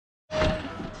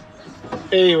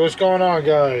Hey, what's going on,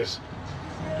 guys?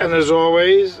 And as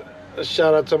always, a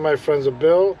shout out to my friends of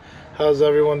Bill. How's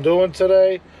everyone doing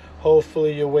today?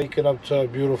 Hopefully, you're waking up to a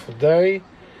beautiful day.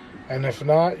 And if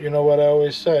not, you know what I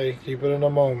always say, keep it in the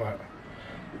moment.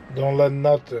 Don't let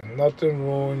nothing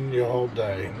ruin your whole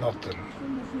day. Nothing.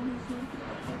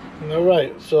 All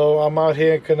right, so I'm out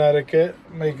here in Connecticut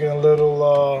making a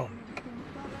little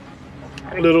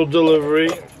delivery.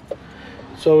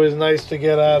 It's always nice to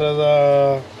get out of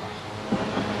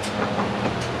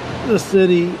the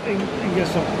city and get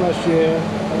some fresh air.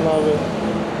 I love it.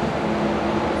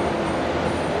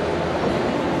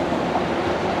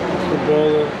 It's the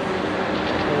building.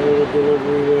 A little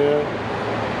delivery there.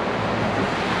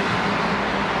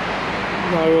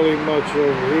 Not really much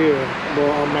over here, but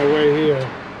on my way here.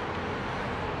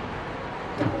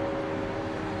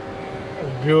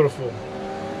 It's beautiful.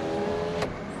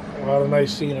 A lot of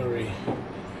nice scenery.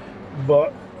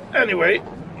 But anyway,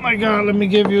 my God, let me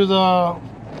give you the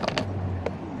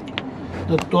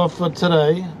thought for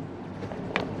today.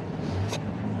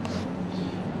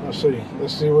 Let's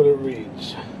see what it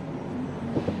reads.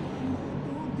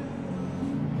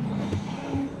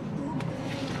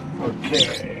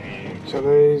 Okay,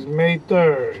 today's May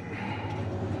 3rd.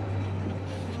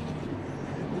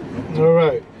 All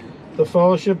right, the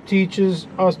fellowship teaches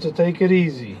us to take it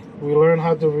easy. We learn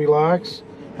how to relax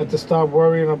and to stop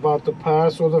worrying about the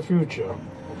past or the future,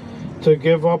 to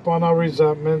give up on our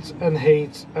resentments and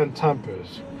hates and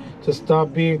tempers, to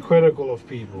stop being critical of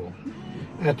people,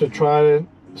 and to try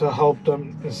to help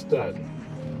them instead.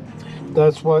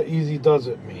 That's what easy does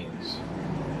it means.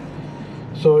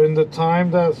 So in the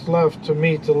time that's left to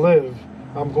me to live,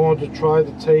 I'm going to try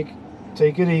to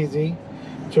take it easy,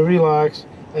 to relax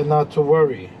and not to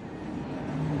worry,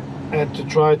 and to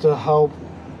try to help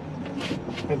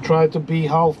and try to be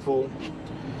helpful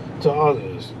to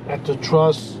others and to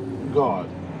trust God.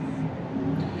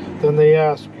 Then they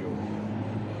ask you,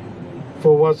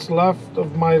 for what's left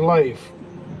of my life,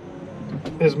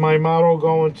 is my motto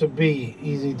going to be,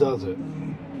 easy does it?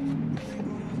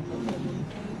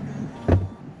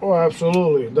 Oh,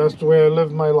 absolutely. That's the way I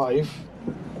live my life.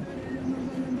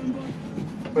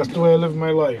 That's the way I live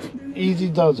my life. Easy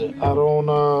does it.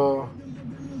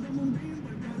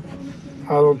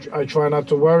 I try not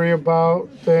to worry about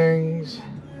things.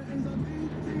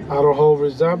 I don't hold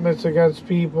resentments against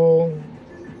people.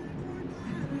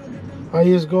 I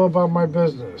just go about my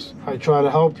business. I try to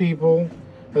help people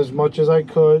as much as I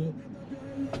could.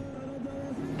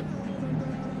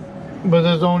 But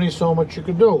there's only so much you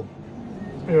can do.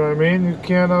 You know what I mean? You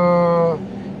can't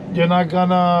you're not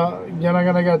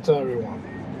gonna get to everyone.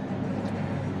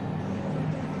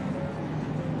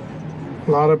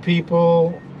 A lot of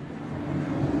people,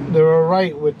 they're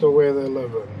alright with the way they're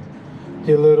living.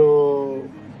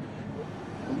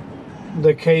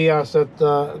 The chaos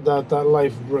that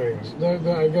life brings.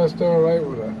 I guess they're alright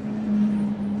with it.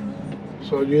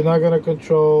 So you're not gonna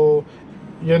control.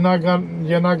 You're not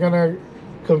gonna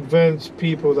convince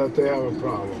people that they have a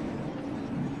problem.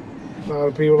 A lot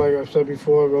of people, like I've said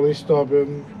before, are really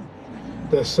stubborn.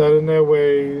 They're set in their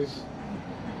ways,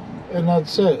 and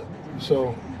that's it.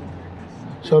 So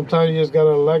sometimes you just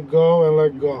gotta let go and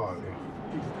let God,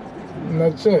 and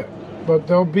that's it. But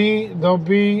there'll be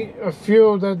a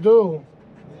few that do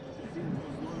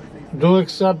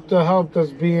accept the help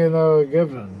that's being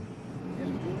given.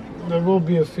 There will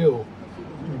be a few,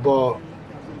 but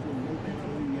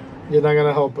you're not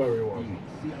gonna help everyone.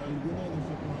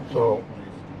 So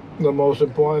the most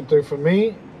important thing for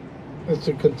me is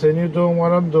to continue doing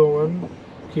what I'm doing,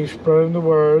 keep spreading the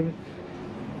word,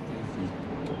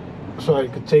 so I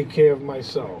can take care of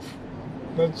myself.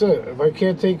 That's it. If I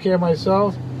can't take care of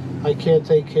myself, I can't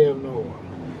take care of no one.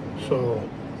 So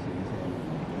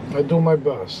I do my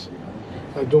best.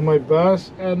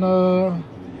 And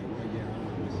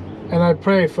I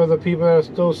pray for the people that are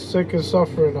still sick and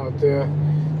suffering out there,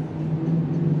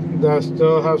 that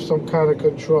still have some kind of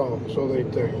control, so they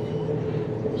think.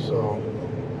 So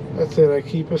that's it. I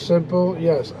keep it simple.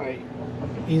 Yes,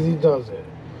 easy does it.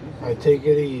 I take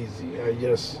it easy.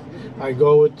 I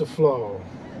go with the flow.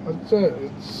 That's it.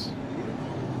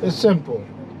 It's simple.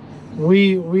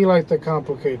 We like to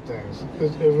complicate things.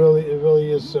 It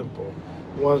really is simple.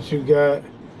 Once you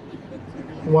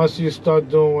start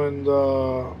doing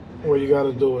what you got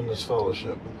to do in this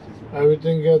fellowship,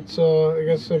 everything gets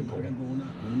simple.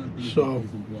 So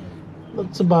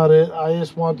that's about it. I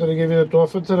just wanted to give you the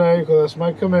thought for today because that's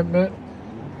my commitment.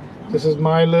 This is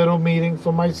my little meeting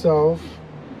for myself,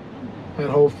 and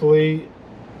hopefully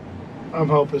I'm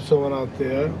helping someone out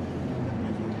there.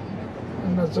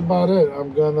 And that's about it.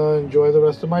 I'm gonna enjoy the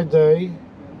rest of my day.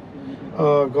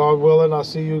 God willing, I'll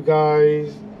see you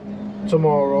guys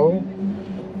tomorrow.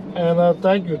 And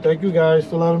thank you guys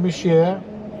for letting me share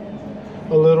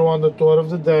a little on the thought of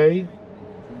the day.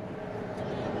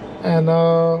 And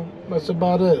that's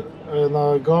about it.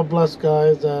 And God bless,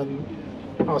 guys, and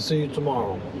I'll see you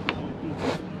tomorrow.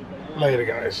 Later,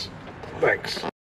 guys. Thanks.